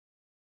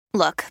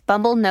Look,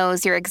 Bumble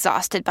knows you're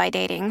exhausted by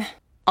dating.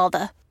 All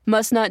the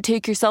must not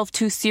take yourself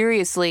too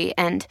seriously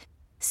and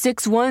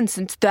 6'1"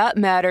 since that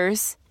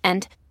matters.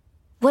 And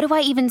what do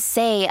I even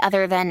say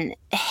other than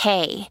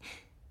hey?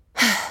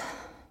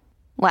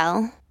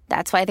 Well,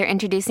 that's why they're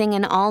introducing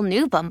an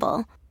all-new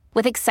Bumble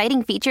with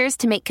exciting features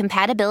to make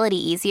compatibility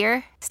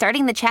easier,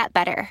 starting the chat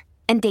better,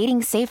 and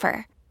dating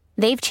safer.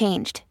 They've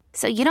changed,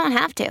 so you don't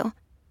have to.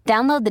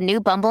 Download the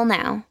new Bumble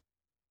now.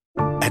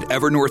 At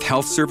Evernorth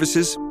Health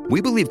Services, we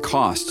believe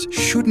costs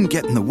shouldn't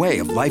get in the way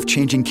of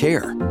life-changing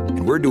care,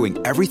 and we're doing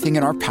everything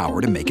in our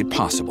power to make it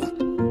possible.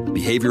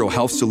 Behavioral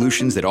health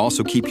solutions that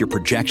also keep your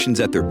projections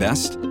at their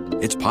best?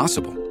 It's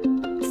possible.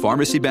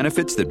 Pharmacy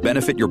benefits that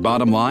benefit your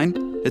bottom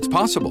line? It's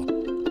possible.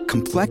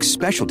 Complex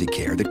specialty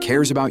care that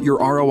cares about your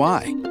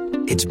ROI?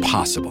 It's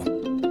possible.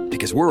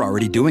 Because we're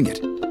already doing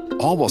it.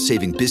 All while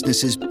saving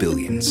businesses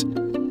billions.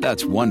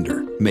 That's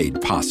Wonder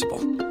made possible.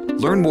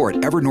 Learn more at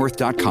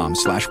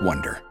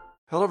evernorth.com/wonder.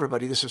 Hello,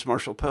 everybody. This is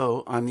Marshall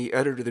Poe. I'm the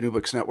editor of the New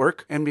Books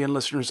Network. NBN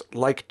listeners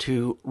like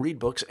to read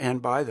books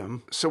and buy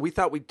them. So we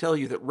thought we'd tell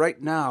you that right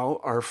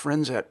now, our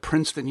friends at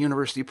Princeton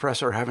University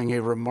Press are having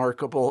a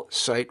remarkable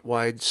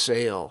site-wide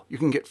sale. You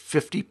can get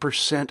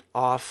 50%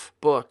 off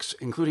books,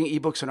 including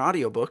ebooks and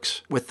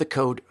audiobooks, with the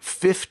code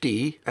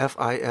 50,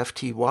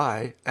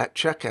 F-I-F-T-Y, at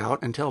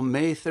checkout until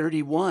May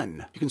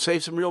 31. You can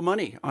save some real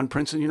money on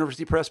Princeton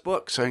University Press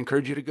books. I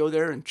encourage you to go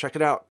there and check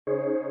it out.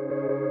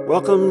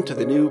 Welcome to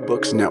the New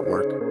Books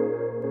Network.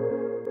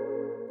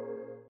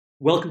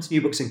 Welcome to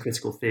New Books in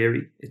Critical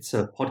Theory. It's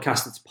a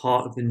podcast that's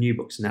part of the New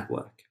Books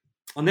Network.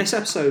 On this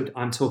episode,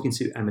 I'm talking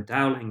to Emma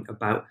Dowling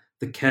about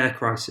the care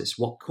crisis,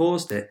 what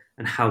caused it,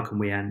 and how can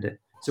we end it.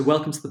 So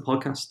welcome to the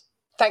podcast.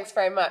 Thanks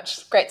very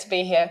much. Great to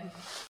be here.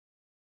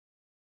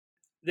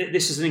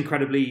 This is an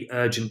incredibly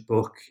urgent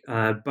book,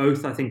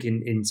 both I think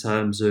in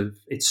terms of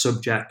its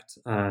subject,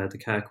 the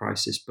care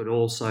crisis, but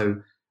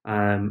also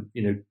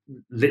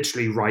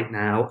literally right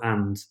now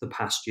and the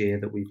past year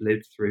that we've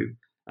lived through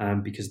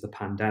because of the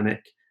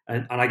pandemic.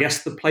 And I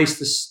guess the place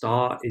to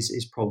start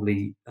is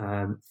probably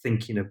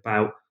thinking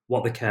about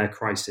what the care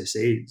crisis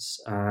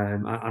is.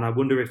 And I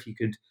wonder if you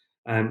could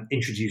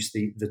introduce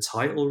the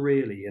title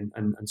really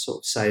and sort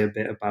of say a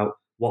bit about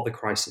what the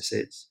crisis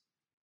is.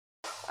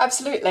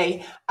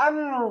 Absolutely.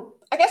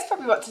 I guess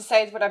probably what to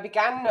say is when I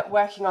began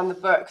working on the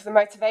book, the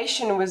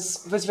motivation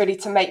was really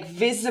to make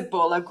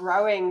visible a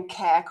growing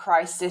care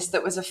crisis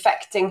that was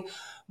affecting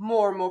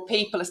more and more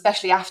people,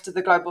 especially after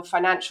the global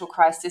financial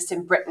crisis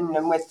in Britain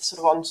and with sort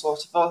of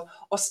onslaught of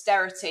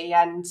austerity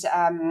and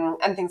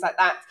things like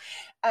that.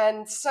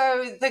 And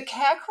so the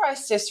care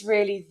crisis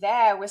really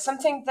there was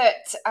something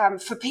that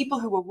for people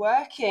who were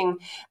working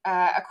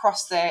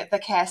across the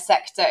care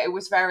sector, it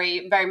was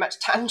very, very much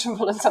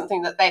tangible and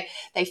something that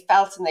they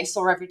felt and they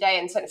saw every day.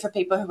 And certainly for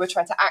people who were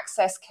trying to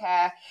access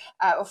care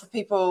or for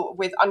people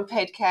with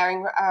unpaid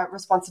caring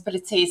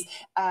responsibilities,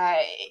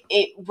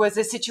 it was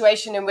a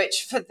situation in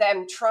which for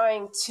them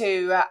trying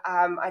to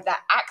either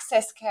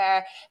access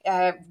care,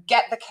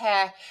 get the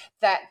care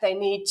that they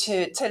need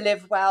to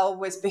live well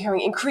was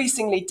becoming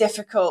increasingly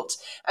difficult.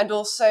 And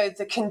also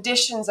the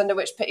conditions under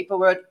which people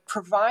were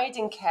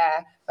providing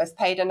care, both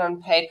paid and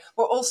unpaid,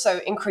 were also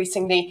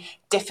increasingly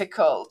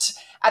difficult.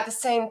 At the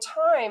same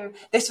time,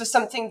 this was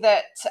something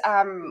that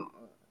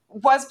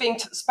was being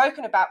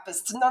spoken about, but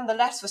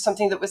nonetheless was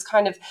something that was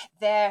kind of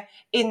there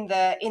in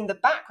the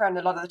background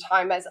a lot of the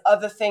time, as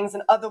other things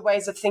and other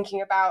ways of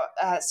thinking about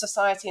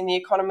society and the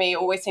economy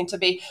always seem to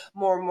be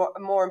more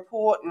and more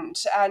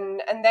important.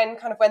 And then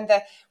kind of when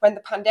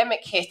the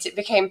pandemic hit, it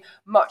became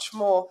much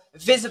more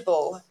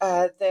visible,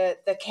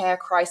 the care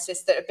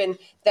crisis that had been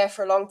there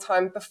for a long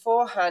time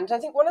beforehand. I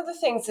think one of the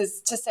things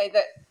is to say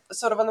that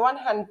sort of on the one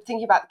hand,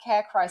 thinking about the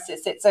care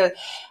crisis, it's an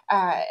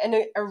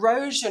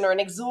erosion or an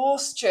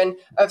exhaustion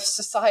of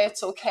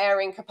societal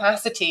caring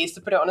capacities, to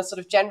put it on a sort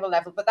of general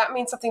level. But that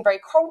means something very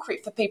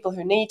concrete for people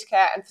who need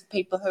care and for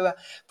people who are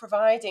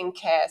providing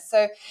care.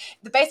 So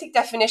the basic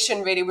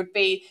definition really would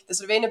be the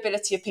sort of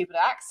inability of people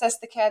to access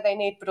the care they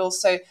need, but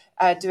also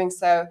doing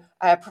so,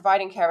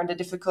 providing care under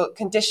difficult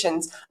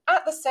conditions.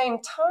 At the same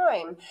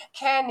time,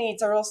 care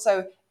needs are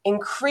also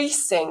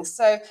increasing.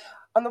 So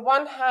on the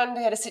one hand,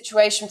 we had a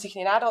situation,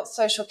 particularly in adult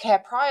social care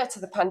prior to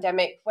the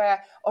pandemic,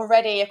 where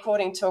already,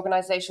 according to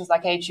organisations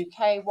like Age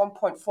UK,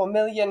 1.4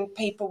 million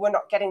people were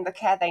not getting the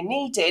care they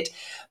needed.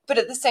 But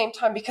at the same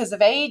time, because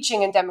of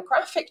ageing and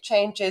demographic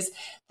changes,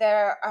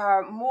 there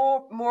are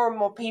more and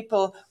more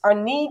people are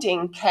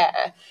needing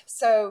care.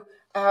 So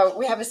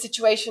we have a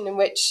situation in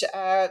which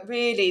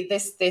really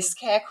this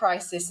care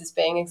crisis is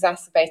being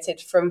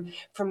exacerbated from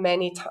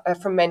many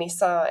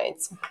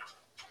sides.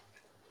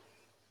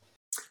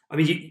 I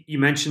mean, you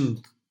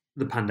mentioned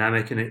the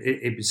pandemic, and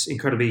it was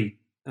incredibly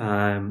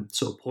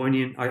sort of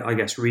poignant, I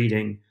guess,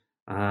 reading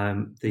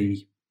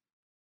the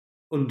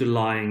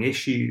underlying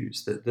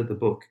issues that the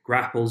book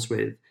grapples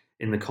with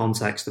in the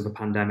context of a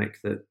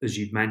pandemic that, as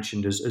you've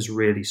mentioned, has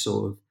really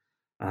sort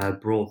of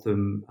brought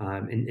them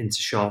into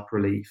sharp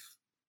relief,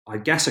 I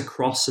guess,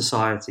 across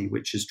society,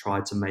 which has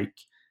tried to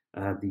make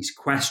these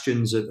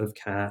questions of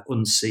care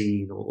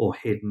unseen or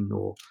hidden,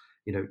 or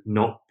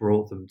not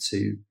brought them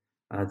to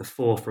the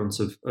forefront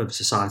of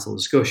societal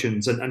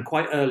discussions. And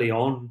quite early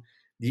on,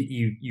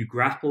 you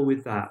grapple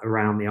with that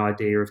around the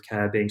idea of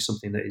care being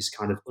something that is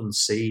kind of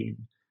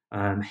unseen,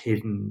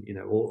 hidden,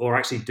 or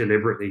actually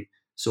deliberately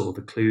sort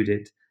of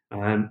occluded.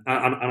 And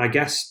I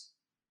guess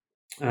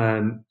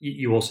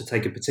you also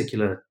take a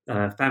particular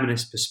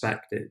feminist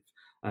perspective.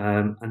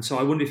 And so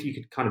I wonder if you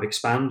could kind of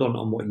expand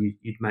on what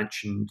you'd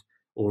mentioned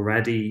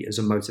already as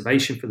a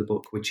motivation for the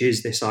book, which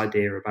is this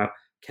idea about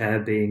care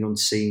being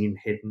unseen,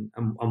 hidden,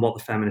 and what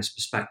the feminist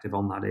perspective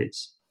on that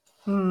is.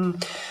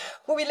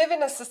 Well, we live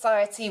in a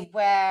society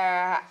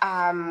where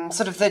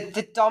sort of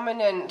the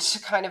dominant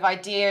kind of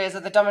ideas, or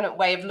the dominant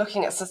way of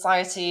looking at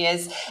society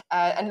is,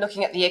 and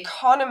looking at the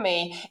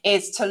economy,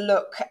 is to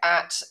look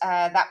at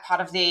that part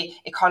of the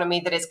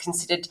economy that is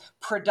considered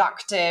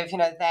productive,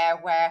 there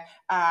where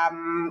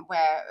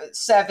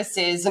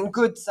services and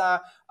goods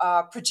are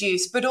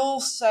produced, but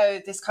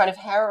also this kind of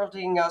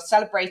heralding or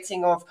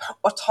celebrating of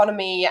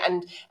autonomy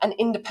and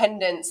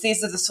independence.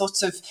 These are the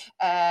sorts of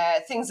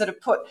things that are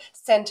put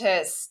center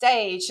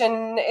stage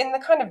and in the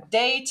kind of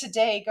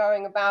day-to-day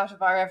going about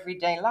of our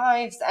everyday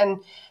lives. And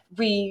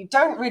we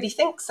don't really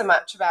think so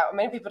much about,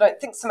 many people don't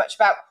think so much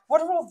about,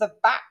 what are all the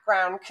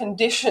background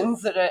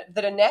conditions that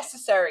are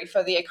necessary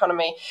for the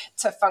economy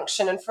to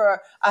function and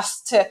for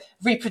us to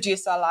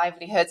reproduce our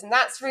livelihoods. And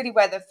that's really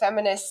where the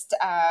feminist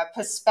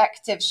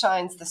perspective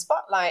shines the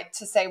spotlight,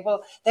 to say,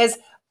 well, there's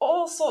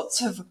all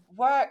sorts of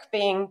work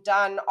being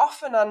done,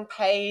 often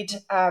unpaid,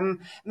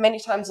 many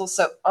times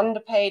also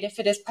underpaid if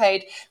it is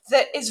paid,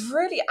 that is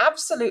really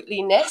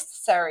absolutely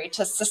necessary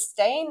to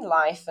sustain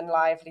life and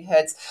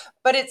livelihoods.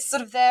 But it's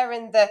sort of there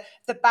in the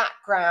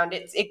background.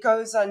 It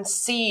goes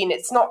unseen.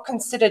 It's not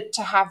considered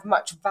to have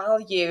much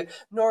value,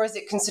 nor is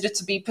it considered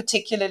to be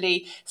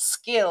particularly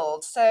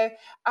skilled. So,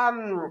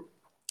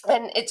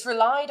 and it's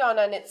relied on,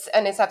 and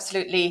it's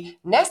absolutely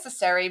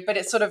necessary, but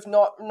it's sort of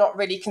not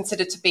really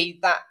considered to be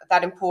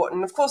that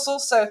important. Of course,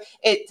 also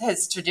it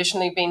has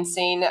traditionally been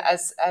seen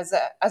as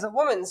a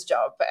woman's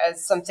job,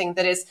 as something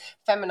that is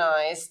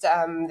feminized.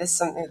 This is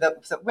something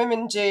that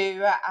women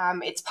do.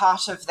 It's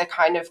part of the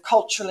kind of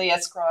culturally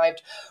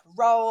ascribed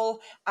role,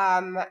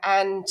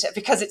 and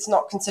because it's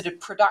not considered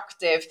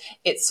productive,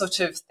 it's sort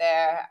of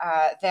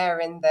there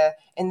in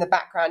the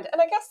background.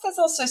 And I guess there's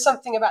also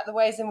something about the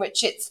ways in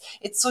which it's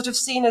sort of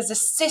seen as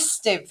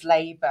assistive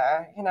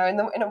labor. In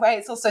a way,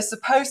 it's also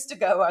supposed to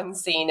go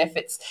unseen if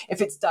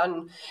it's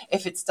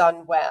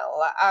done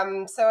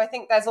well. So I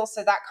think there's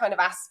also that kind of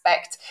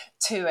aspect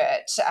to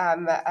it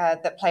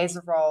that plays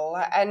a role.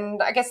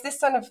 And I guess this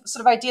sort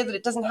of idea that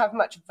it doesn't have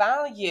much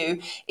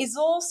value is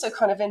also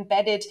kind of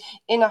embedded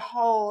in a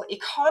whole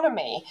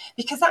economy,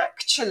 because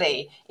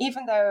actually,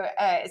 even though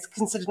it's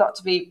considered not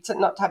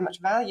to have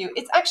much value,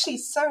 it's actually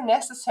so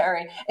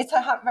necessary. It's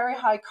a very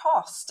high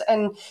cost,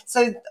 and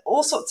so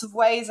all sorts of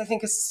ways I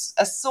think are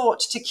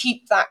sought to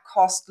keep that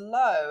cost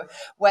low,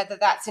 whether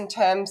that's in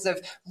terms of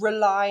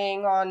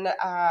relying on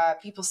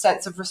people's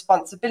sense of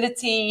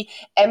responsibility,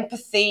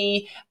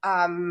 empathy,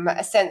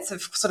 a sense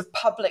of sort of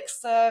public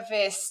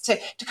service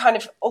to kind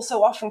of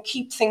also often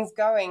keep things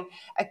going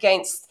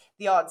against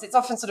the odds. It's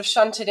often sort of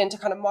shunted into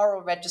kind of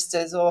moral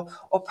registers or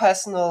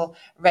personal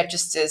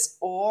registers,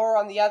 or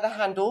on the other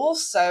hand,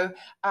 also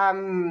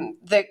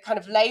the kind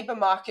of labour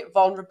market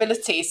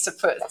vulnerabilities,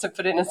 to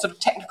put in a sort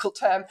of technical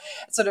term,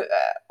 sort of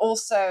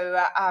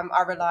also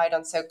are relied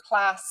on. So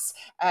class,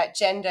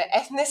 gender,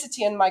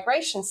 ethnicity, and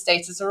migration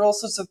status are all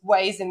sorts of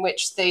ways in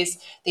which these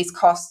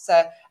costs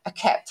are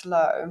kept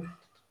low.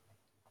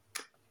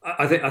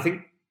 I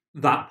think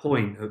that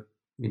point of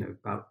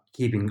about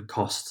keeping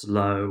costs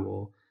low,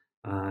 or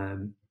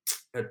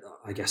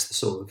I guess the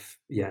sort of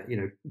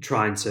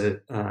trying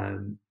to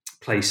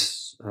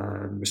place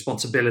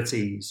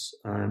responsibilities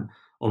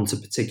onto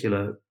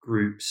particular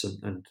groups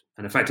and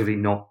effectively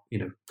not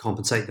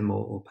compensate them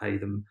or pay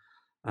them,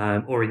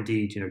 or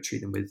indeed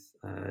treat them with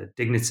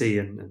dignity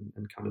and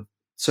kind of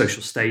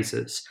social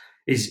status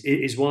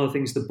is one of the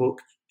things the book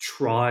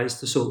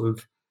tries to sort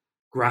of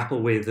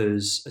grapple with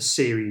as a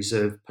series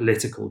of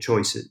political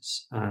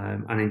choices,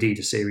 and indeed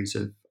a series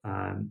of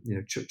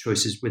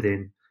choices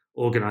within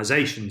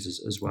organizations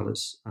as well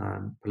as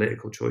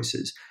political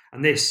choices.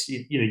 And this,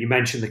 you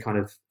mentioned the kind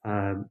of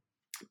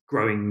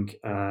growing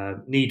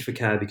need for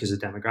care because of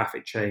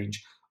demographic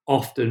change.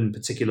 Often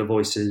particular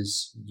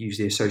voices,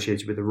 usually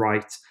associated with the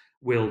right,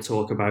 will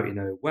talk about,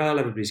 well,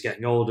 everybody's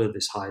getting older,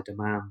 this high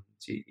demand,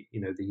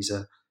 these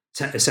are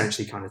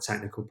essentially kind of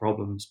technical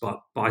problems.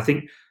 But I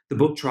think the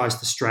book tries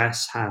to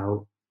stress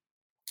how,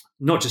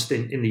 not just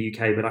in the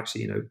UK, but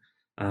actually,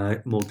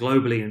 more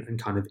globally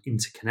and kind of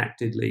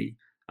interconnectedly,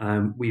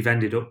 we've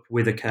ended up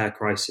with a care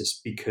crisis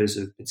because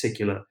of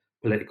particular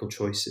political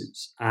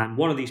choices. And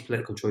one of these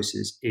political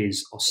choices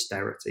is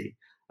austerity,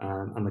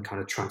 and the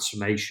kind of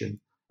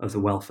transformation of the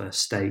welfare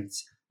state.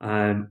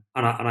 And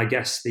I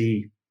guess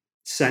the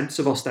sense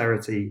of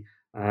austerity,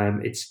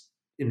 it's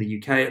in the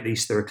UK at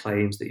least, there are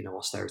claims that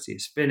austerity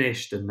is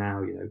finished, and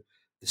now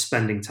the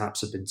spending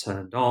taps have been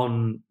turned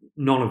on,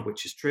 none of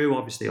which is true.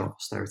 Obviously,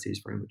 austerity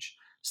is very much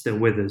still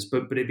with us,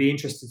 but it'd be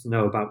interesting to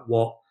know about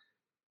what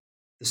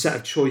the set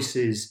of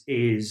choices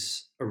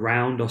is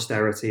around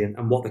austerity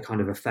and what the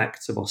kind of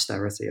effects of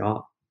austerity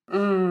are. I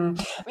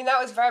mean,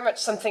 that was very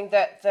much something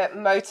that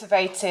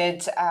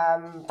motivated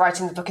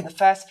writing the book in the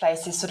first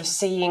place, is sort of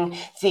seeing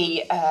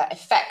the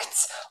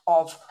effects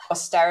of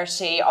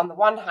austerity on the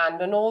one hand,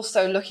 and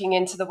also looking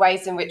into the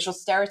ways in which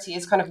austerity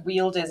is kind of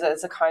wielded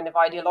as a kind of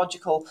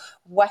ideological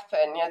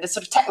weapon. The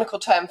sort of technical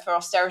term for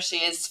austerity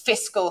is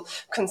fiscal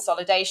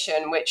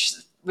consolidation, which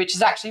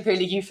is actually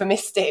really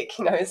euphemistic.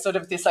 It's sort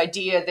of this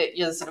idea that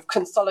you're sort of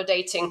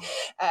consolidating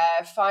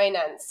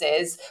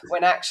finances,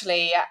 when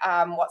actually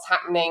what's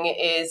happening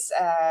is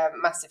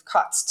massive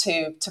cuts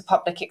to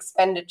public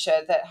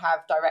expenditure that have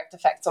direct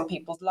effects on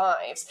people's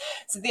lives.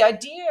 So the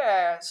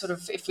idea, sort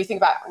of, if we think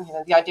about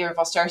the idea of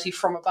austerity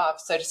from above,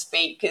 so to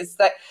speak, is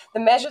that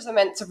the measures are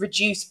meant to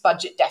reduce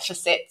budget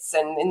deficits,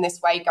 and in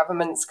this way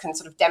governments can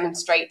sort of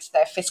demonstrate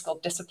their fiscal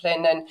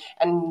discipline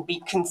and be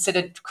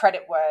considered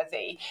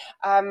creditworthy.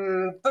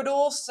 But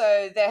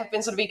also there have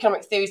been sort of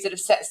economic theories that have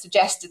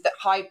suggested that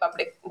high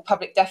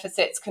public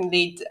deficits can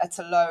lead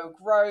to low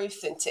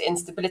growth, into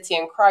instability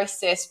and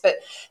crisis. But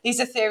these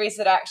are theories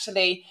that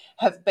actually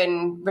have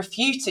been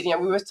refuted.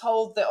 We were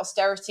told that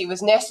austerity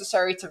was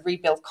necessary to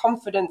rebuild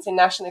confidence in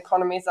national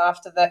economies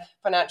after the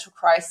financial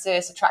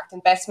crisis, attract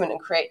investment and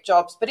create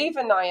jobs. But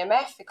even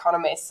IMF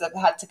economists have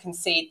had to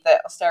concede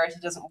that austerity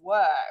doesn't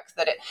work,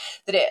 that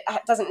it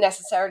doesn't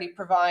necessarily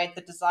provide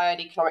the desired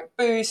economic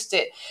boost,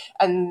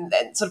 and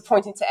sort of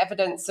pointing to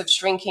evidence of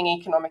shrinking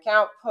economic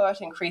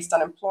output, increased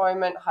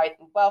unemployment,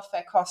 heightened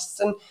welfare costs,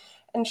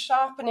 and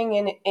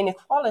sharpening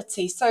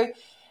inequality. So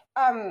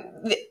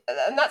and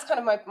that's kind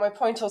of my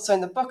point also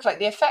in the book. Like,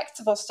 the effects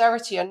of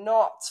austerity are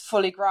not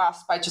fully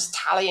grasped by just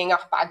tallying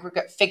up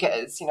aggregate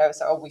figures,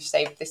 so we've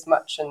saved this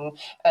much and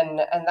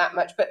that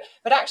much, but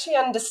actually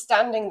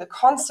understanding the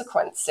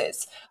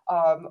consequences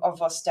of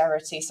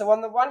austerity. So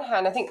on the one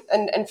hand, I think,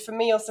 and for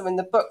me also in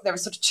the book, there are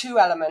sort of two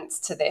elements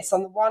to this.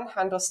 On the one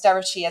hand,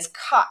 austerity as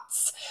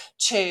cuts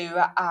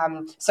to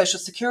social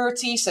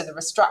security, so the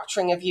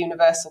restructuring of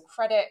universal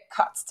credit,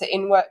 cuts to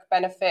in-work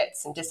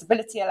benefits and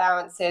disability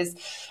allowances,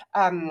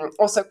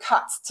 also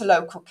cuts to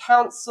local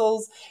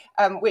councils,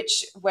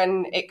 which,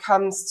 when it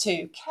comes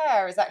to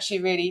care, is actually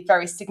really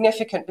very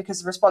significant,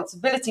 because the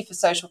responsibility for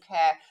social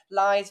care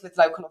lies with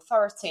local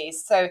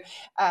authorities. So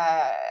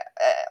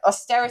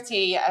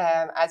austerity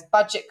as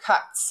budget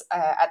cuts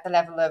at the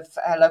level of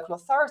local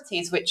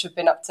authorities, which have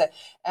been up to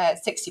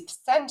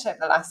 60% over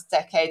the last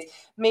decade,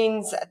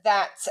 means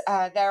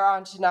that there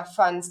aren't enough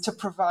funds to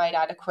provide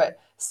adequate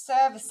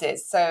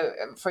services. So,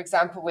 for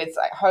example, with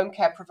home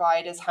care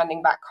providers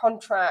handing back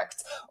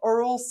contracts,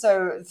 or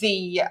also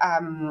the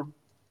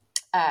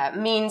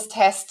means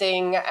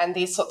testing and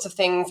these sorts of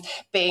things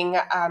being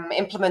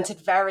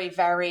implemented very,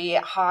 very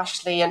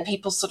harshly, and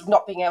people sort of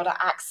not being able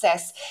to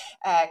access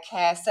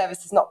care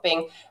services not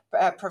being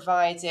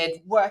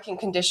provided, working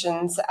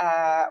conditions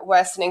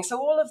worsening. So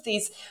all of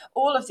these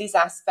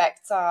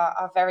aspects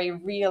are very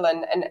real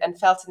and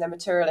felt in their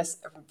material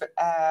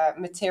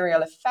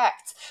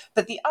effect.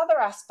 But the other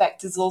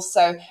aspect is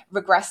also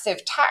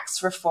regressive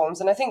tax reforms,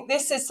 and I think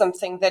this is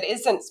something that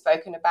isn't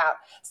spoken about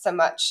so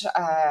much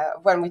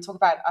when we talk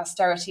about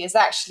austerity. Is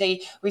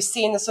actually, we've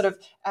seen the sort of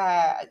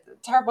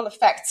terrible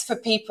effects for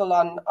people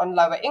on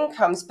lower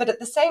incomes, but at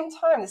the same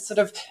time, this sort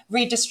of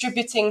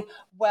redistributing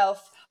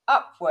wealth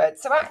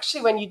upwards. So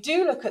actually, when you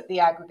do look at the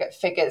aggregate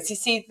figures, you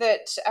see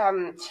that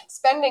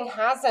spending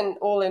hasn't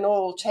all in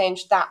all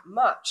changed that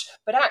much.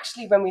 But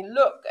actually, when we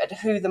look at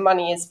who the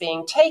money is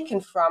being taken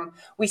from,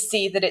 we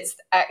see that it's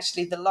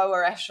actually the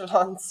lower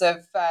echelons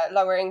of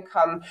lower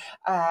income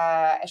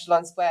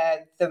echelons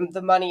where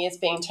the money is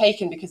being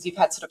taken, because you've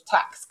had sort of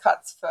tax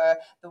cuts for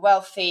the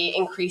wealthy,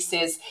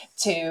 increases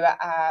to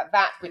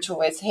VAT, which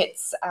always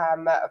hits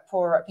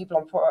poorer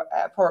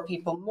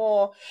people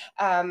more,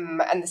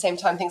 and at the same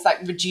time things like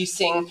reducing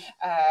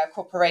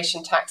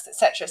corporation tax,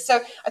 etc.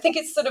 So I think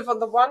it's sort of, on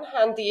the one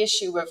hand, the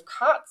issue of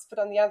cuts, but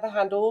on the other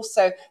hand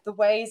also the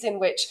ways in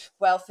which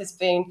wealth is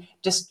being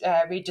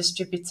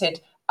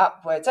redistributed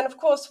upwards. And of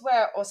course,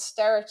 where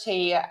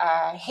austerity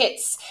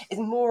hits is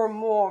more and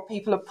more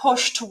people are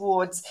pushed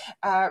towards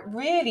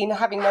really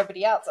having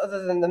nobody else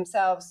other than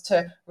themselves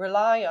to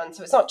rely on.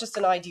 So it's not just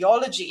an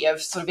ideology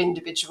of sort of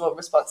individual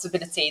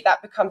responsibility.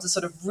 That becomes a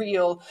sort of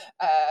real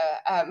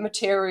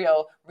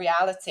material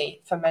reality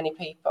for many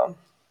people.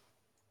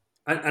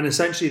 And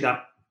essentially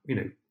that,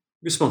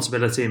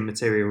 responsibility and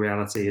material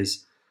reality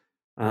is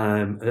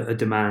a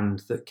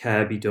demand that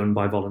care be done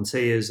by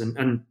volunteers.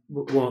 And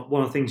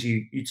one of the things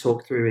you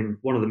talk through in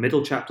one of the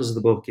middle chapters of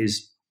the book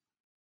is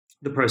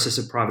the process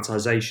of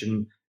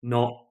privatization,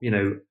 not,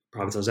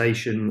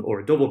 privatization or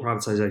a double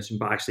privatization,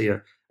 but actually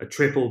a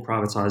triple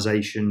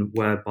privatization,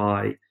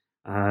 whereby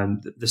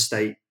the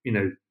state,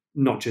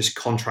 not just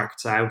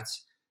contracts out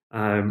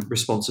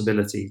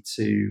responsibility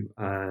to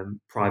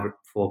private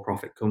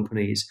for-profit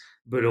companies,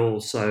 but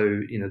also,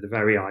 the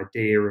very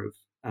idea of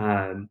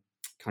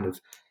kind of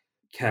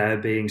care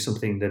being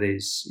something that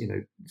is,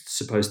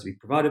 supposed to be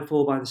provided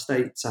for by the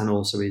states, and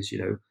also is,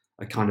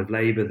 a kind of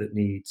labour that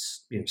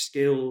needs,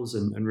 skills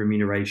and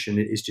remuneration.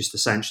 It is just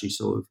essentially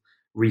sort of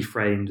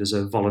reframed as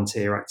a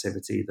volunteer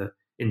activity that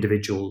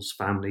individuals,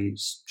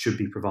 families should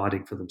be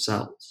providing for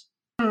themselves.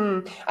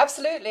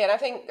 Absolutely, and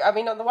I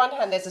mean, on the one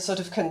hand, there's a sort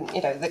of,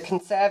 the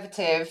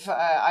conservative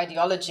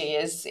ideology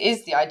is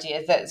the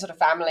idea that sort of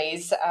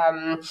families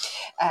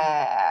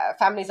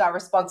are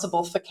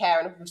responsible for care,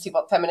 and obviously,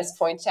 what feminists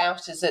point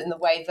out is that in the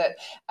way that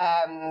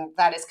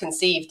that is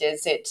conceived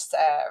is it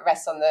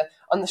rests on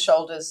the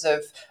shoulders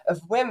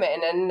of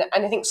women, and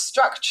I think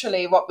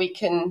structurally, what we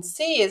can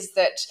see is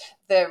that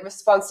the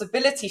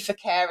responsibility for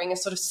caring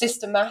is sort of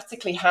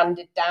systematically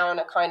handed down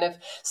a kind of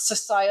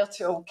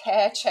societal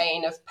care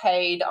chain of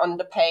paid,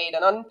 underpaid,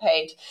 and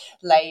unpaid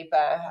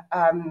labour.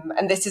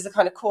 And this is a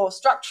kind of core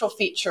structural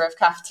feature of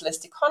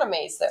capitalist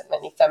economies that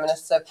many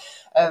feminists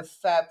have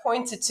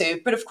pointed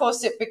to. But of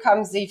course, it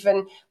becomes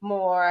even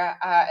more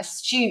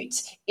astute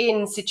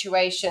in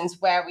situations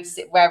where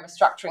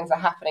restructurings are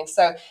happening.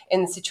 So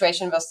in the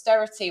situation of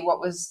austerity, what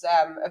was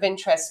of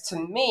interest to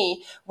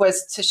me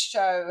was to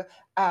show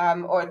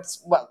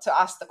to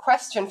ask the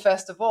question,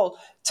 first of all,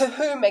 to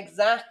whom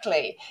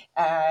exactly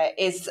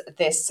is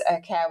this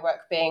care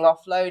work being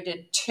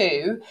offloaded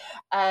to?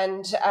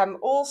 And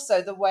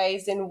also the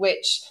ways in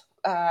which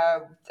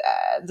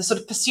the sort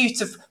of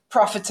pursuit of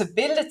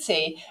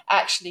profitability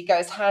actually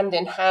goes hand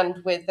in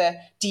hand with the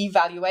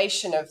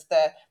devaluation of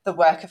the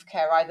work of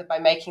care, either by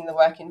making the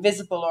work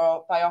invisible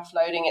or by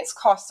offloading its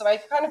costs. So I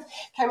kind of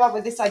came up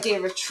with this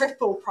idea of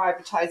triple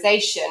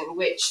privatization,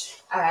 which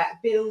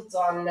builds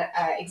on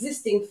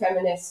existing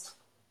feminist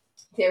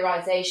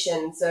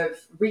theorizations of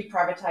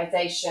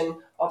reprivatization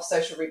of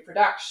social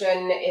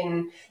reproduction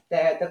in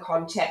the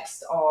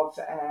context of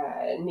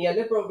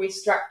neoliberal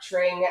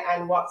restructuring,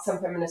 and what some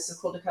feminists have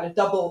called a kind of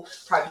double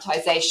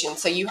privatization.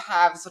 So you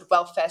have sort of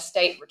welfare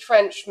state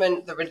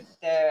retrenchment, the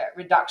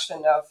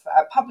reduction of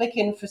public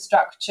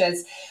infrastructures,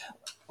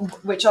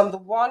 which on the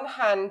one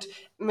hand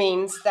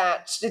means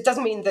that it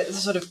doesn't mean that the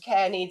sort of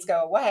care needs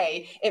go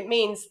away. It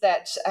means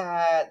that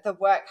the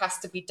work has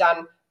to be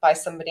done by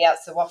somebody else.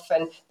 So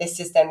often this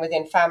is then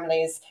within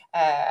families,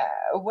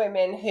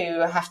 women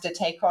who have to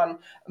take on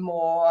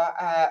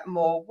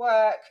more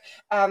work,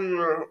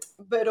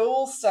 but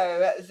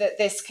also that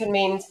this can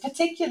mean,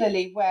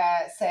 particularly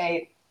where,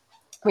 say,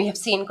 we have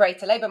seen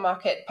greater labour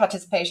market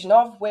participation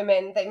of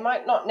women. They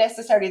might not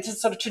necessarily, the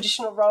sort of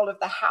traditional role of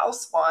the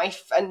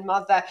housewife and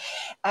mother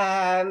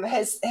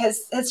has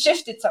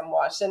shifted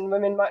somewhat, and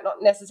women might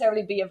not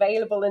necessarily be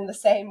available in the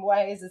same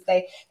ways as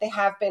they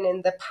have been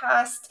in the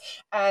past.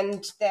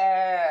 And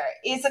there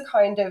is a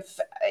kind of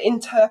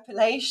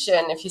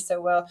interpellation, if you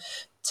so will,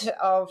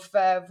 of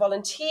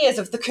volunteers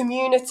of the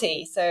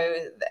community. So,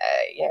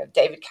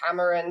 David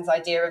Cameron's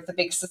idea of the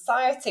big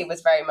society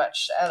was very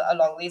much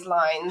along these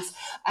lines.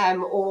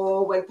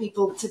 Or when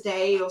people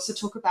today also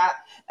talk about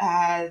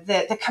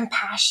the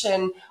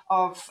compassion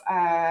of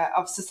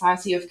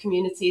society, of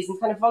communities, and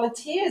kind of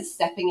volunteers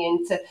stepping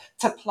in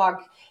to plug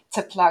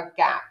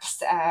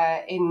gaps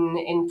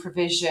in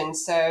provision.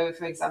 So,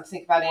 for example,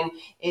 think about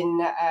in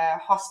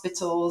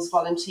hospitals,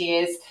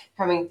 volunteers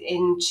coming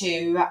in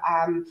to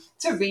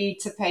read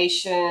to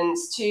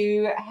patients,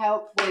 to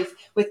help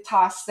with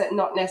tasks that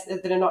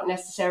are not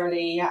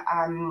necessarily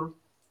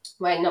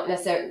where not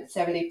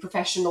necessarily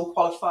professional,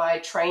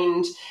 qualified,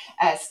 trained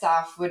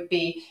staff would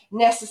be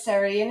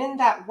necessary. And in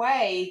that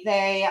way,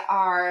 they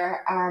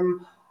are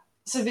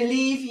sort of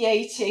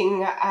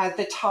alleviating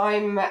the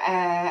time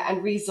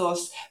and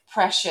resource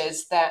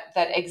pressures that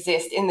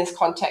exist in this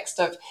context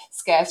of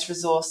scarce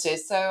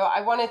resources. So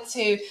I wanted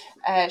to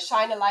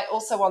shine a light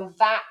also on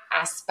that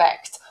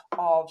aspect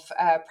of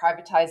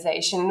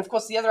privatization. And of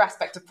course, the other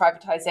aspect of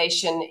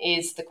privatization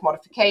is the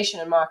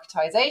commodification and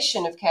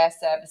marketization of care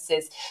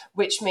services,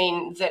 which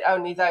mean that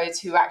only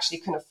those who actually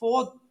can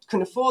afford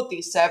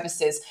these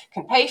services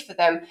can pay for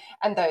them,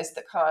 and those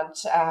that can't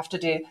have to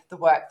do the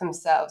work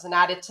themselves. And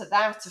added to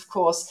that, of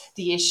course,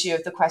 the issue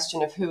of the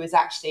question of who is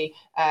actually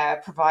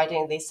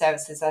providing these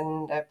services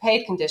and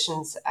paid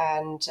conditions,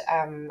 and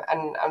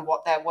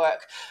what their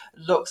work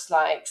looks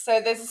like. So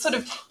there's sort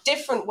of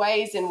different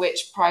ways in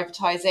which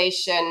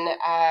privatization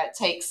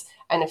takes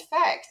an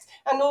effect.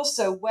 And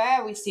also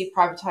where we see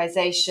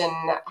privatization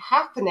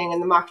happening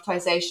and the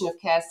marketization of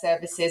care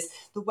services,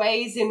 the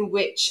ways in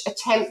which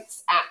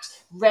attempts at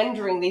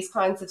rendering these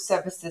kinds of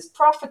services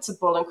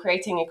profitable and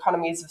creating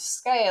economies of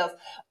scale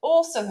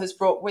also has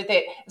brought with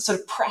it sort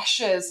of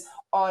pressures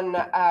on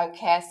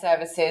care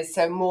services.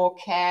 So more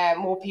care,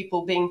 more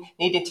people being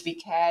needed to be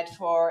cared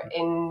for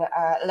in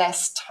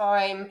less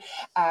time,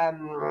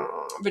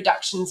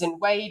 reductions in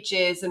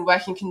wages and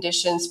working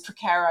conditions,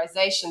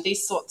 precarization,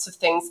 these sorts of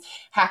things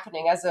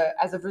happening as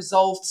a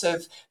result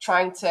of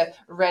trying to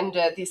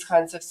render these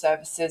kinds of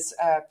services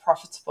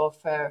profitable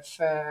for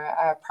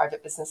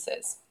private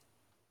businesses.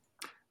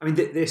 I mean,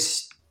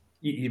 this,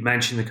 you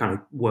mentioned the kind of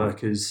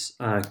workers'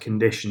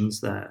 conditions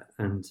there,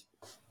 and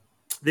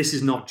this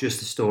is not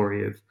just a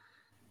story of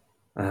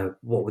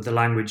what would the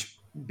language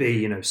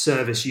be,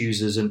 service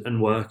users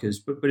and workers,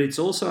 but it's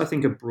also, I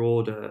think, a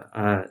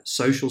broader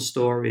social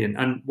story.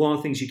 And one of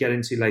the things you get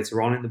into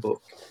later on in the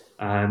book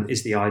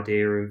is the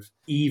idea of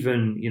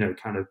even,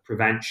 kind of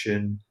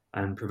prevention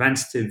and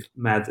preventative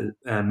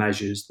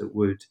measures that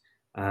would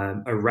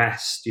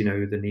arrest,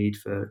 the need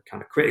for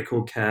kind of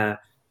critical care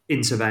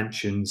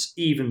interventions.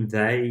 Even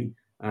they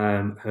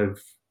have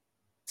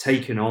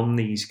taken on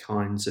these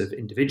kinds of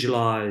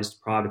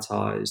individualized,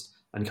 privatized,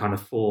 and kind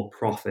of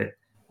for-profit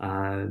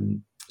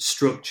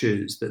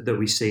structures that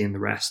we see in the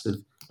rest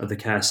of the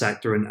care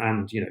sector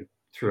and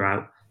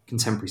throughout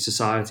contemporary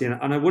society.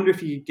 And I wonder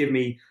if you could give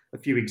me a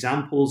few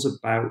examples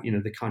about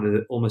the kind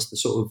of almost the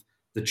sort of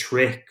the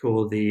trick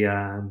or the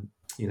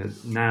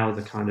now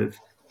the kind of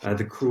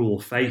the cruel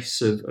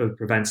face of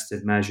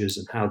preventative measures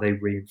and how they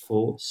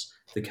reinforce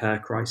the care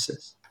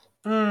crisis.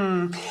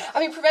 I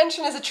mean,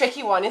 prevention is a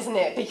tricky one, isn't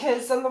it?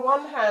 Because on the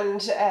one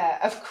hand,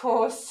 of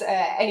course,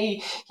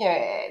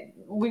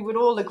 we would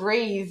all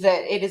agree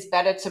that it is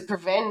better to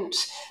prevent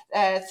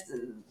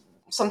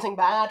something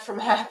bad from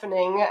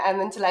happening and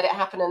then to let it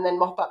happen and then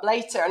mop up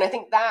later. And I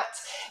think that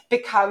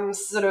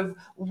becomes sort of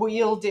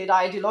wielded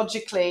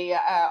ideologically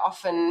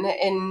often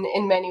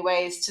in many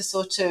ways to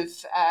sort of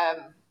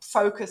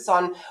focus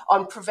on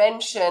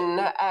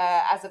prevention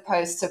as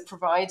opposed to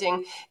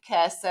providing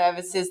care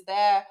services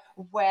there,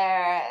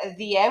 where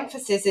the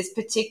emphasis is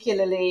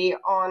particularly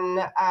on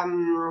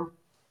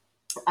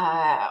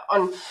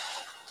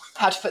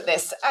how to put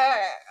this.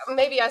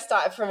 Maybe I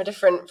started from a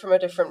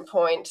different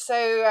point.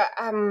 So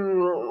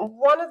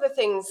one of the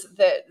things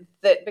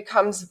that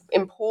becomes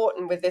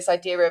important with this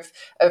idea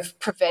of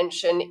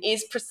prevention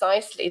is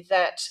precisely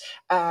that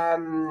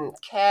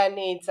care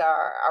needs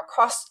are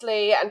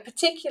costly, and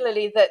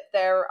particularly that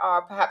there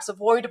are perhaps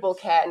avoidable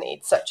care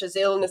needs, such as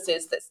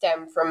illnesses that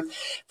stem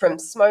from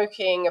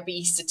smoking,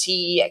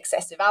 obesity,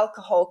 excessive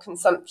alcohol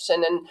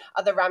consumption, and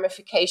other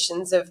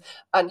ramifications of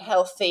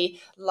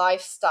unhealthy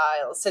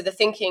lifestyles. So the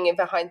thinking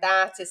behind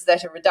that is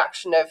that a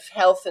reduction of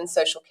health and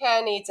social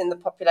care needs in the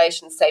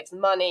population saves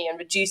money and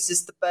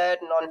reduces the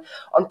burden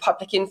on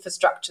public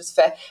infrastructures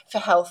for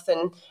health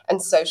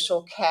and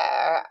social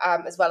care,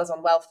 as well as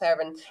on welfare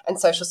and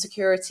social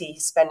security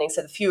spending.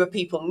 So the fewer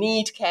people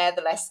need care,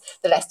 the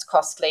less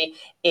costly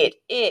it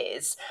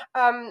is.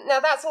 Now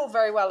that's all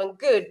very well and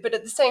good, but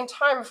at the same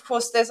time, of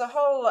course, there's a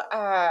whole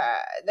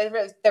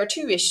there are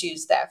two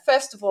issues there.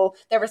 First of all,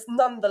 there is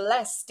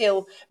nonetheless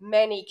still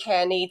many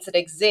care needs that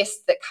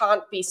exist that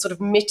can't be sort of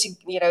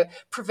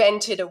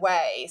prevented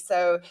away.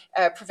 So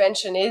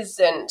prevention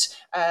isn't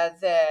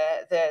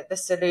the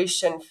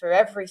solution for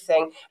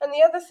everything. And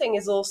the other thing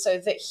is also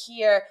that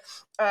here,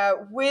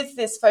 with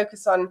this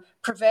focus on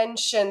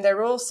prevention,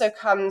 there also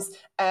comes,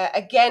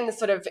 again, the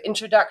sort of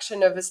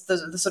introduction of the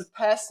sort of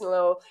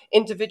personal,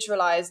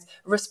 individualized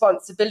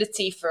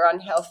responsibility for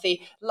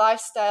unhealthy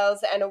lifestyles,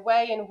 and a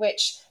way in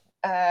which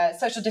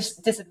social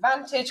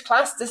disadvantage,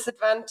 class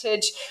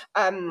disadvantage,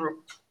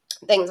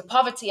 things of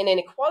poverty and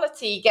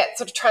inequality get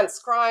sort of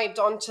transcribed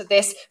onto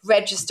this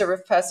register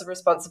of personal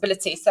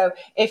responsibility. So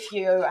if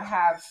you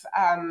have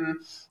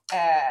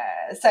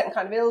certain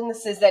kind of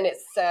illnesses, then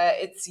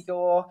it's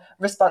your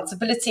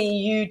responsibility.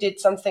 You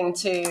did something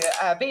to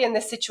be in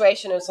this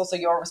situation. It's also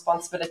your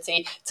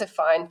responsibility to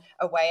find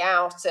a way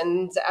out.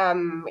 And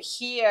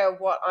here,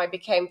 what I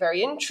became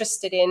very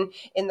interested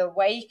in the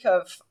wake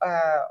of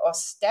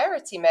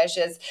austerity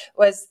measures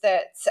was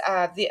that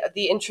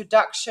the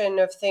introduction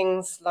of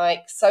things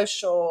like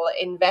social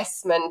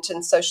investment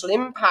and social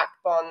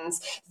impact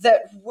bonds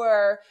that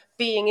were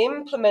being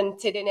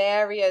implemented in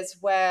areas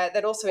where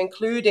that also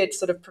included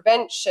sort of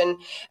prevention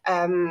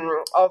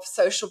of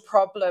social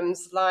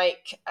problems,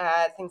 like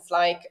things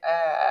like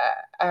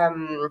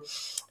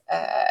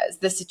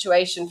the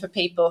situation for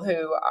people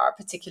who are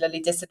particularly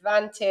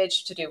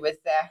disadvantaged to do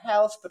with their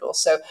health, but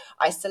also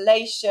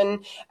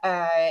isolation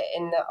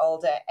in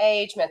older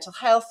age, mental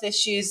health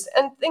issues,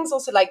 and things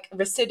also like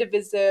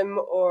recidivism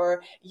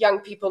or young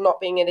people not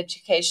being in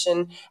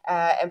education,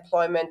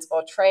 employment,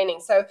 or training.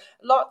 So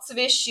lots of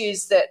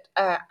issues that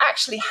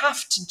actually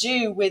have to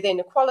do with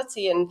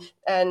inequality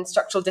and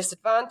structural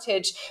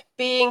disadvantage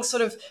being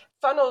sort of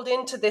funneled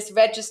into this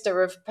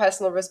register of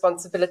personal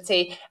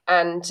responsibility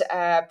and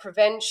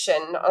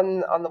prevention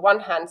on the one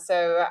hand.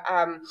 So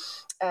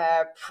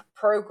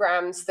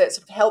programs that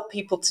sort of help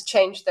people to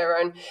change their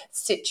own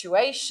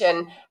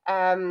situation,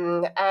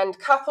 and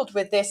coupled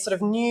with this sort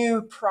of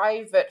new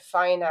private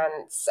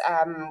finance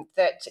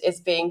that is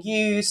being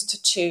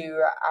used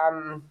to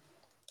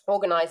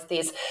organize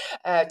these,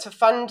 to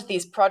fund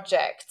these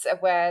projects,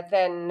 where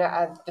then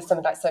there's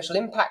something like social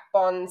impact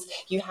bonds.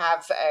 You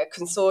have a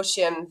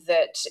consortium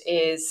that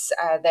is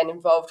then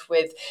involved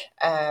with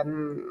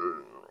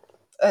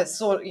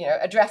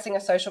addressing a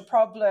social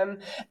problem,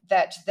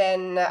 that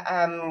then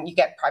you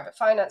get private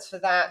finance for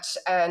that.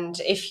 And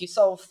if you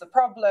solve the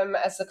problem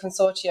as a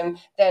consortium,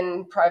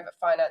 then private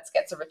finance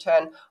gets a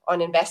return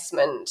on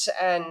investment.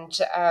 And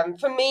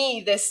for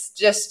me, this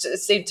just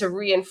seemed to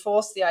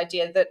reinforce the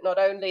idea that not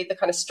only the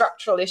kind of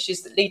structural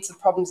issues that lead to the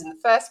problems in the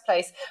first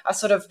place are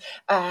sort of,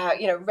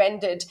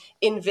 rendered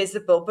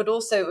invisible, but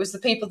also it was the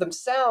people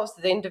themselves,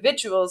 the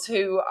individuals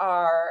who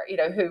are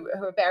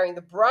bearing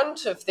the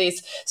brunt of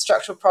these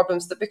structural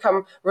problems that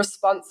become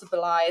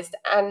responsibilized,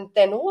 and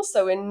then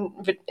also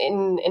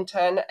in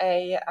turn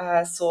a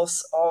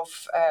source of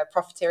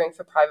profiteering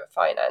for private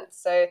finance.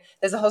 So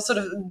there's a whole sort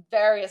of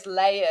various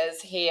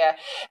layers here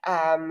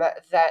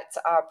that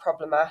are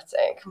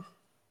problematic.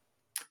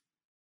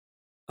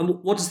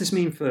 And what does this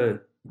mean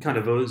for kind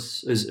of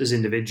us as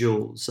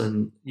individuals?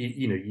 And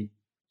you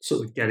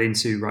sort of get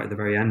into right at the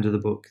very end of the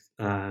book,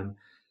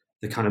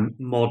 the kind of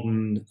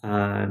modern,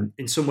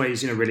 in some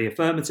ways, really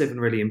affirmative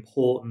and really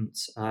important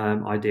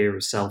idea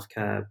of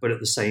self-care, but at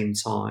the same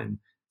time,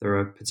 there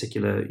are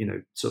particular,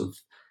 sort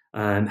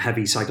of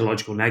heavy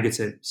psychological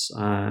negatives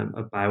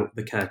about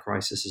the care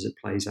crisis as it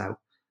plays out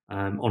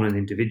on an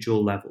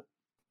individual level.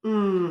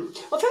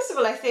 Well, first of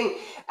all, I think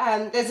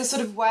there's a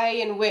sort of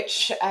way in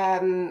which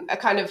a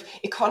kind of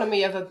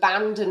economy of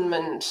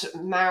abandonment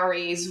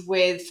marries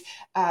with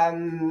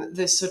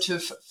the sort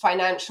of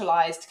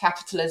financialized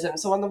capitalism.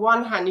 So on the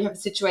one hand, you have a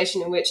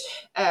situation in which,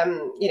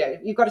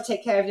 you've got to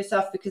take care of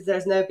yourself because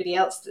there's nobody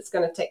else that's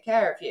going to take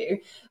care of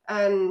you.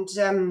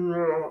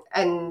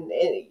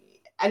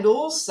 And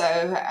also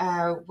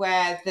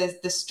where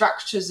the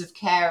structures of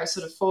care are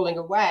sort of falling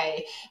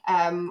away,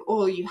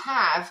 all you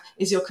have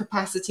is your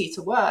capacity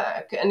to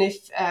work. And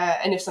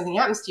if something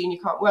happens to you and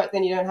you can't work,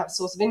 then you don't have a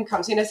source of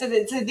income. So,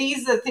 so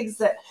these are things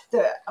that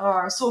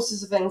are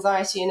sources of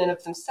anxiety in and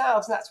of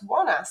themselves. And that's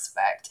one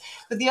aspect.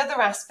 But the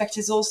other aspect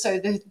is also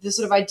the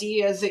sort of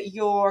idea that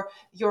you're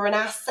an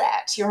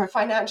asset, you're a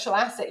financial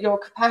asset, your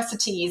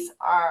capacities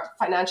are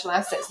financial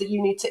assets that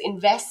you need to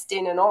invest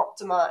in and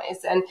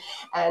optimize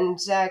and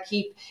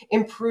keep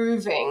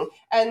improving,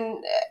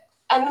 and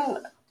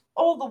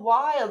all the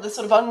while the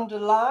sort of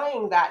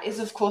underlying that is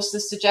of course the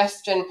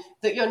suggestion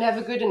that you're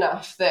never good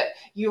enough, that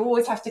you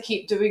always have to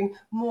keep doing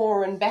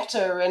more and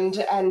better and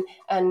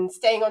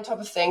staying on top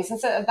of things,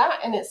 and so that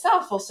in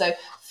itself also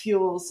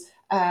fuels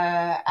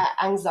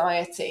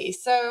anxiety.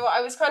 So I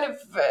was kind of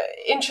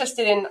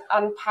interested in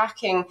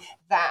unpacking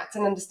that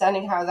and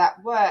understanding how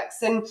that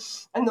works, and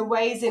the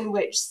ways in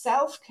which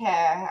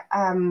self-care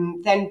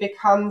then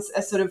becomes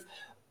a sort of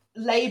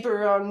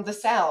labor on the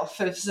self,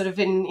 of sort of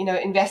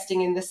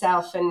investing in the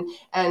self and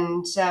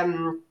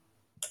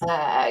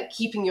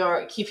keeping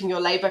your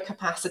labor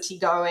capacity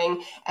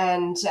going,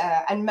 and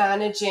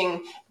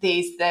managing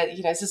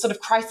it's a sort of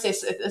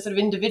crisis, a sort of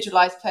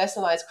individualized,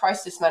 personalized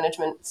crisis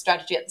management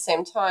strategy at the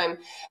same time.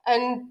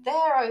 And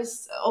there I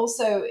was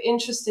also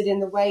interested in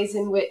the ways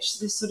in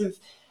which this sort of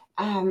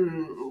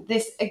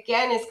this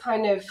again is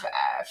kind of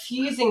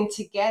fusing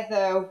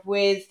together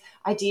with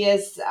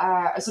ideas,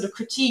 sort of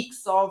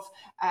critiques of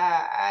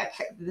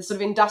the sort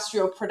of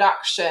industrial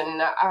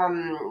production.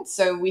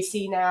 So we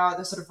see now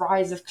the sort of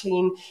rise of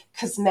clean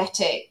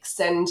cosmetics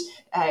and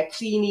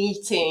clean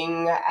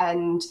eating,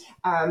 and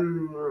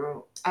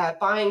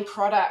buying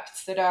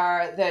products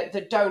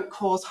that don't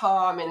cause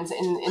harm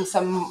in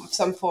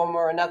some form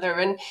or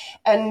another.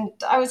 And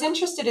I was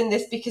interested in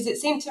this because it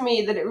seemed to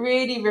me that it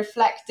really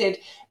reflected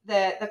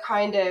the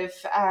kind of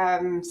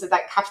so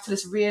that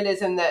capitalist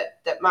realism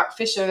that Mark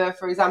Fisher,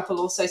 for example,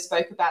 also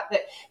spoke about,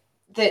 that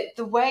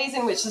the ways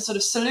in which the sort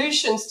of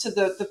solutions to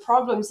the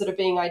problems that are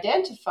being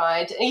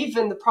identified,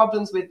 even the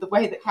problems with the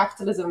way that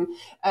capitalism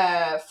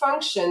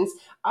functions,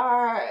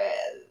 are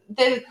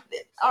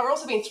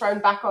also being thrown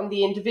back on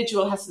the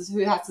individual who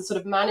has to sort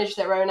of manage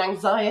their own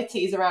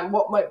anxieties around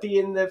what might be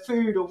in the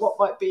food or what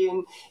might be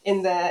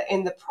in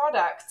the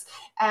products.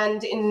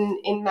 And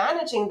in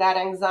managing that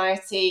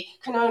anxiety,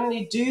 can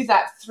only do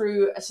that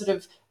through a sort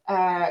of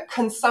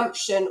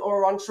consumption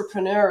or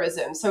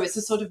entrepreneurism. So it's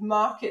a sort of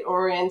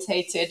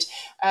market-orientated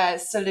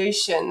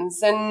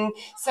solutions. And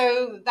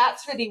so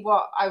that's really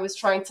what I was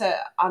trying to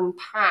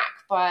unpack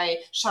by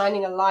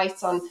shining a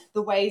light on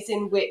the ways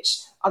in which,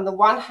 on the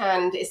one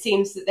hand, it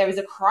seems that there is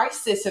a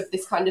crisis of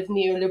this kind of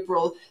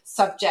neoliberal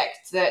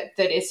subject that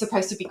is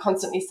supposed to be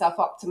constantly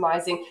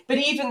self-optimizing. But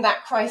even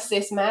that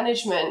crisis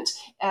management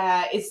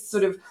is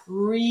sort of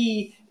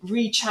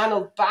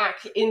re-channeled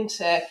back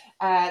into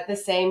the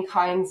same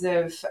kinds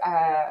of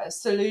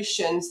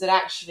solutions that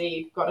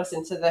actually got us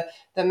into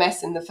the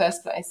mess in the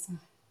first place.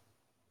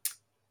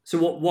 So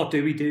what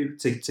do we do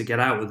to get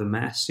out of the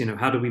mess?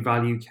 How do we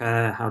value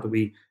care? How do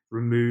we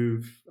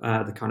remove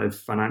the kind of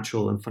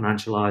financial and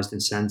financialized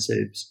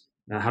incentives?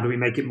 How do we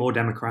make it more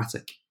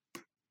democratic?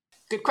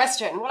 Good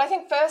question. Well, I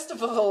think first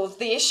of all,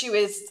 the issue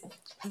is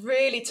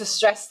really to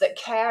stress that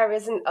care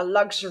isn't a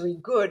luxury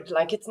good.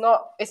 Like it's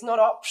not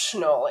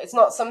optional. It's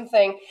not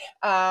something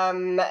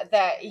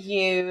that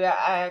you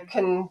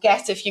can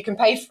get if you can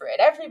pay for it.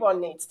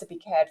 Everyone needs to be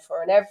cared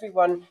for, and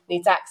everyone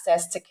needs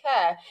access to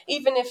care,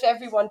 even if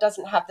everyone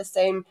doesn't have the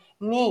same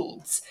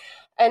needs.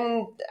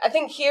 And I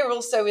think here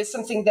also is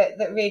something that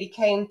really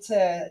came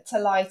to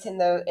light in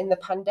the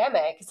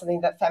pandemic,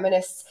 something that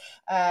feminists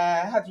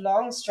have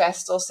long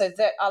stressed also,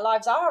 that our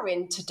lives are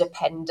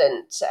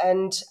interdependent,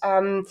 and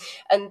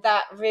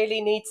that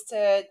really needs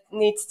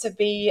to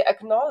be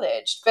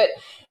acknowledged. But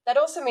that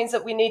also means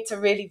that we need to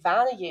really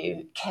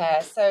value care.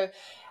 So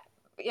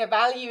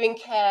valuing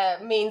care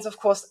means, of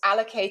course,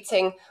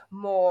 allocating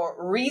more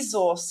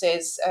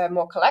resources,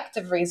 more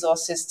collective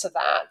resources to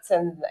that,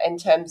 and in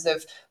terms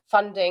of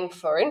funding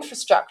for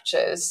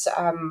infrastructures,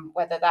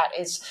 whether that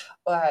is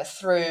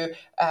through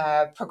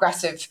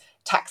progressive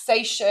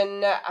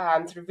taxation,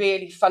 through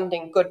really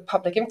funding good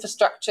public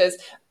infrastructures,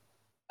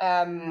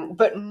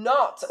 but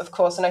not, of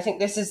course, and I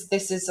think this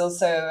is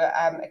also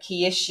a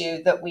key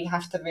issue that we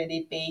have to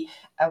really be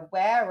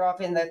aware of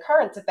in the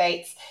current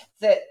debates,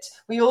 that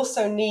we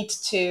also need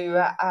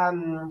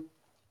to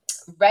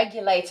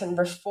regulate and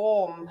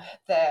reform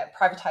the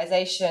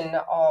privatization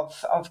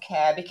of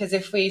care, because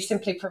if we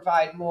simply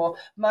provide more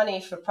money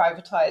for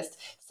privatized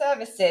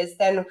services,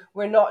 then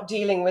we're not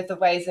dealing with the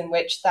ways in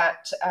which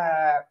that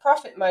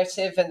profit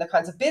motive and the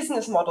kinds of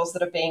business models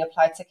that are being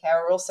applied to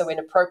care are also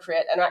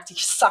inappropriate and are actually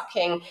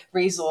sucking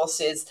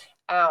resources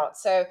out.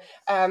 So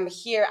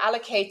here,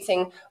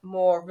 allocating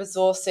more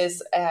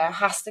resources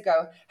has to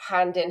go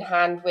hand in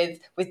hand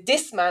with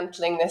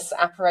dismantling this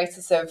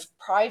apparatus of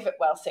private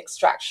wealth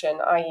extraction,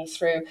 i.e.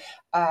 through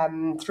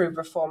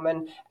reform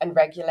and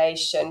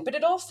regulation. But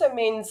it also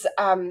means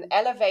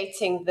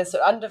elevating the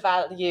sort of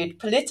undervalued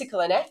political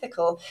and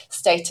ethical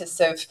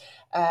status of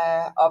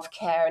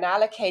care, and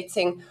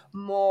allocating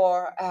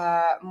more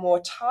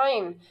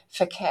time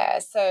for care.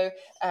 So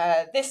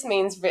this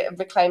means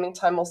reclaiming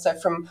time also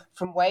from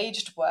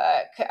waged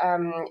work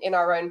in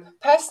our own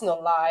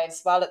personal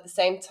lives, while at the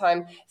same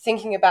time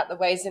thinking about the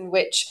ways in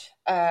which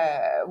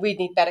we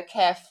need better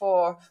care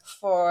for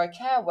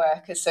care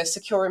workers. So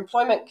secure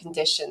employment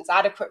conditions,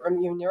 adequate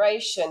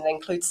remuneration, they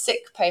include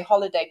sick pay,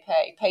 holiday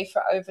pay, pay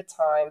for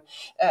overtime,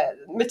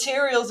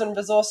 materials and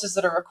resources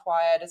that are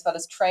required, as well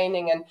as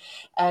training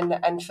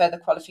and further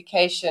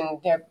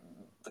qualification,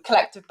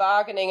 collective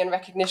bargaining and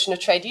recognition of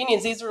trade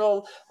unions. These are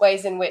all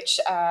ways in which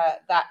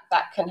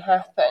that can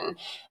happen.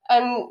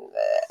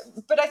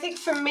 But I think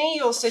for me,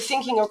 also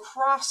thinking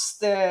across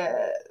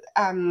the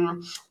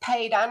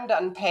paid and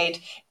unpaid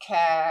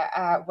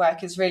care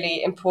work is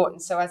really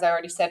important. So as I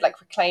already said,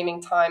 like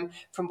reclaiming time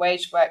from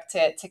wage work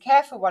to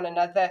care for one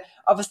another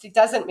obviously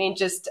doesn't mean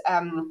just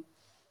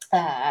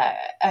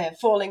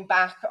falling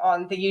back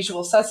on the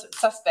usual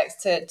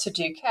suspects to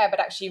do care, but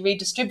actually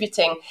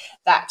redistributing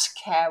that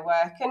care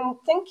work and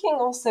thinking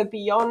also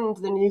beyond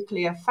the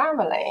nuclear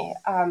family.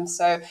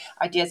 So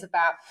ideas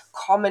about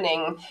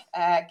commoning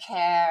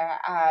care,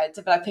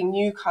 developing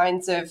new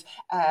kinds of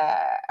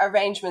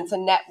arrangements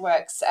and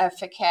networks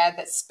for care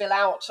that spill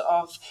out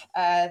of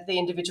the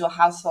individual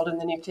household and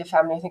the nuclear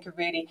family, I think are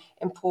really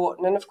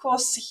important. And of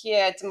course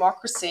here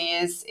democracy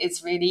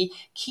is really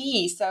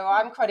key. So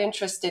I'm quite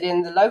interested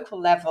in the local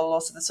level,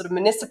 also the sort of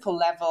municipal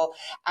level,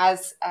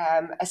 as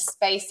a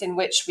space in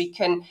which we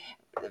can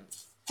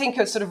think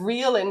of sort of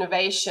real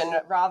innovation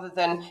rather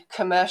than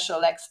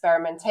commercial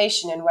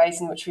experimentation, in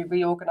ways in which we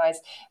reorganize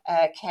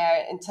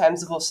care in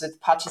terms of also the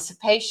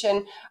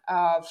participation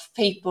of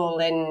people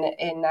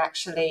in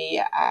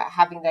actually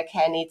having their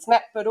care needs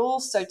met, but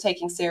also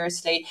taking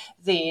seriously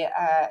the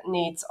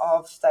needs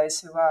of those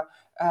who are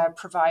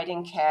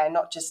providing care,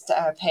 not just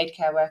paid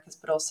care workers,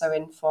 but also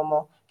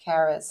informal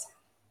carers.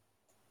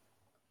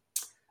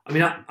 I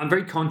mean, I'm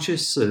very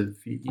conscious of,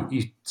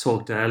 you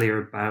talked earlier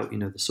about,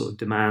 the sort of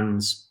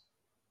demands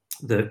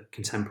that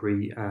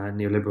contemporary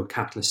neoliberal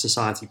capitalist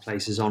society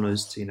places on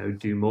us to,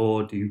 do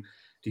more, do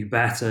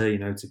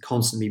better, to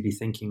constantly be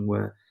thinking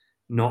we're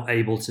not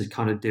able to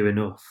kind of do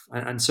enough.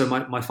 And so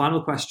my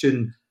final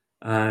question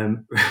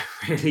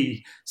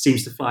really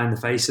seems to fly in the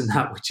face in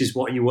that, which is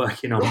what you're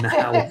working on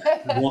now.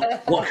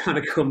 what kind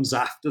of comes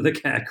after the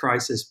care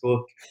crisis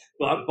book?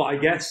 But I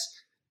guess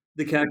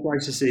the care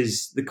crisis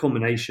is the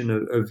culmination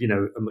of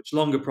a much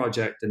longer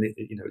project, and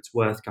it's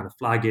worth kind of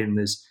flagging.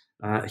 There's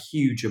a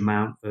huge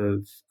amount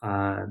of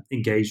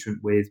engagement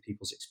with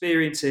people's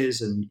experiences,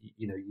 and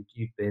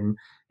you've been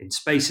in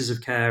spaces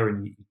of care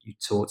and you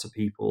talk to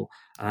people,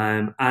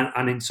 and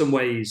in some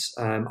ways,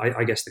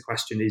 I guess the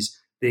question is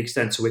the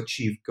extent to which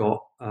you've got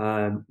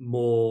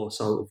more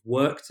sort of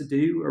work to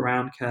do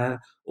around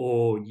care,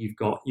 or you've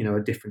got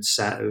a different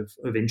set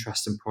of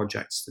interests and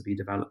projects to be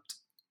developed.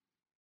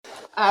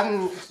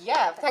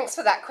 Thanks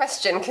for that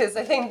question, because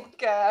I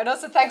think, and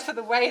also thanks for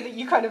the way that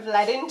you kind of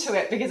led into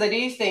it, because I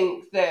do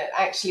think that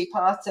actually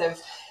part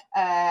of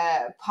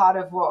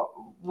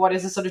what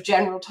is a sort of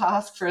general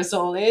task for us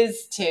all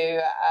is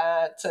to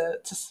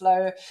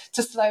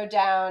slow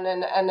down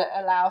and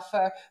allow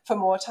for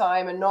more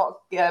time, and not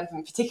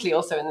particularly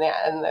also in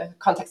the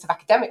context of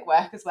academic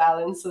work as well,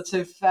 and sort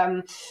of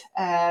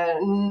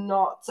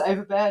not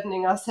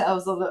overburdening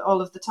ourselves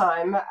all of the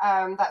time.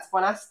 That's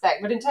one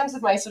aspect. But in terms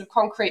of my sort of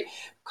concrete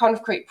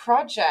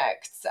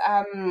projects,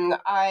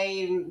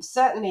 I'm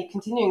certainly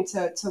continuing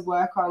to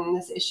work on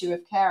this issue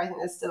of care. I think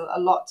there's still a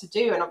lot to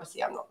do, and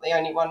obviously I'm not the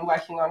only one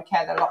working on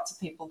care. There are lots of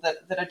people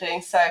that are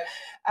doing so.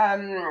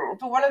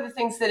 But one of the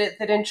things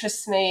that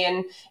interests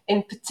me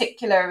in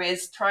particular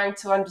is trying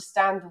to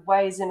understand the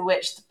ways in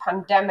which the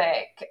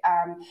pandemic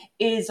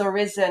is or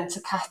isn't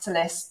a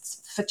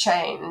catalyst for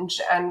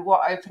change, and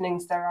what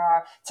openings there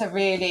are to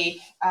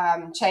really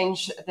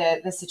change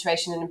the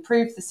situation and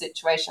improve the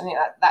situation. I think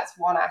that's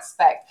one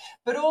aspect.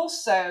 But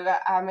also,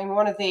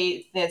 one of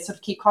the sort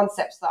of key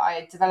concepts that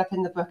I develop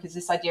in the book is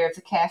this idea of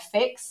the care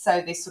fix.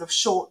 So this sort of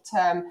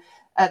short-term,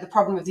 the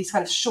problem of these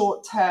kind of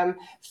short-term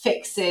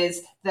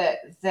fixes that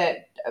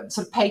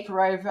sort of paper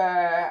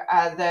over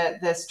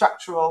the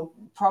structural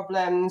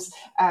problems,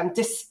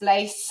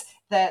 displace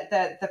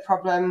the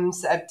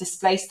problems,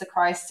 displace the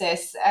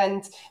crisis.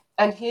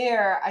 And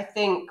here, I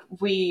think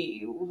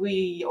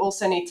we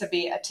also need to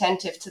be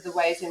attentive to the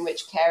ways in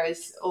which care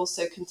is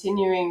also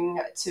continuing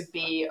to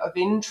be of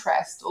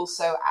interest,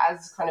 also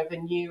as kind of a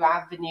new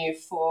avenue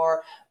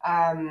for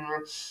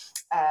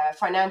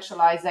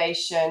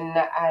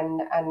financialization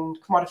and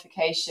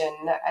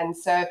commodification. And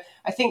so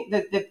I think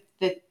that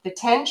the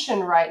tension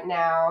right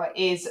now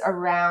is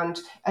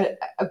around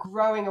a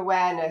growing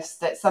awareness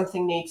that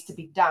something needs to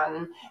be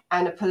done,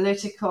 and a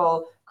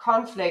political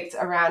conflict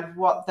around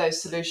what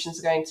those solutions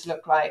are going to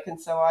look like.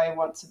 And so I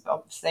want to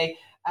obviously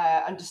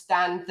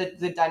understand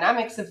the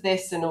dynamics of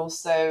this, and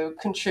also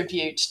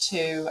contribute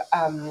to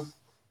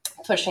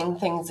pushing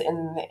things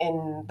in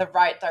the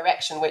right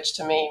direction, which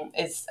to me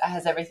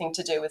has everything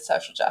to do with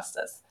social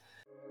justice.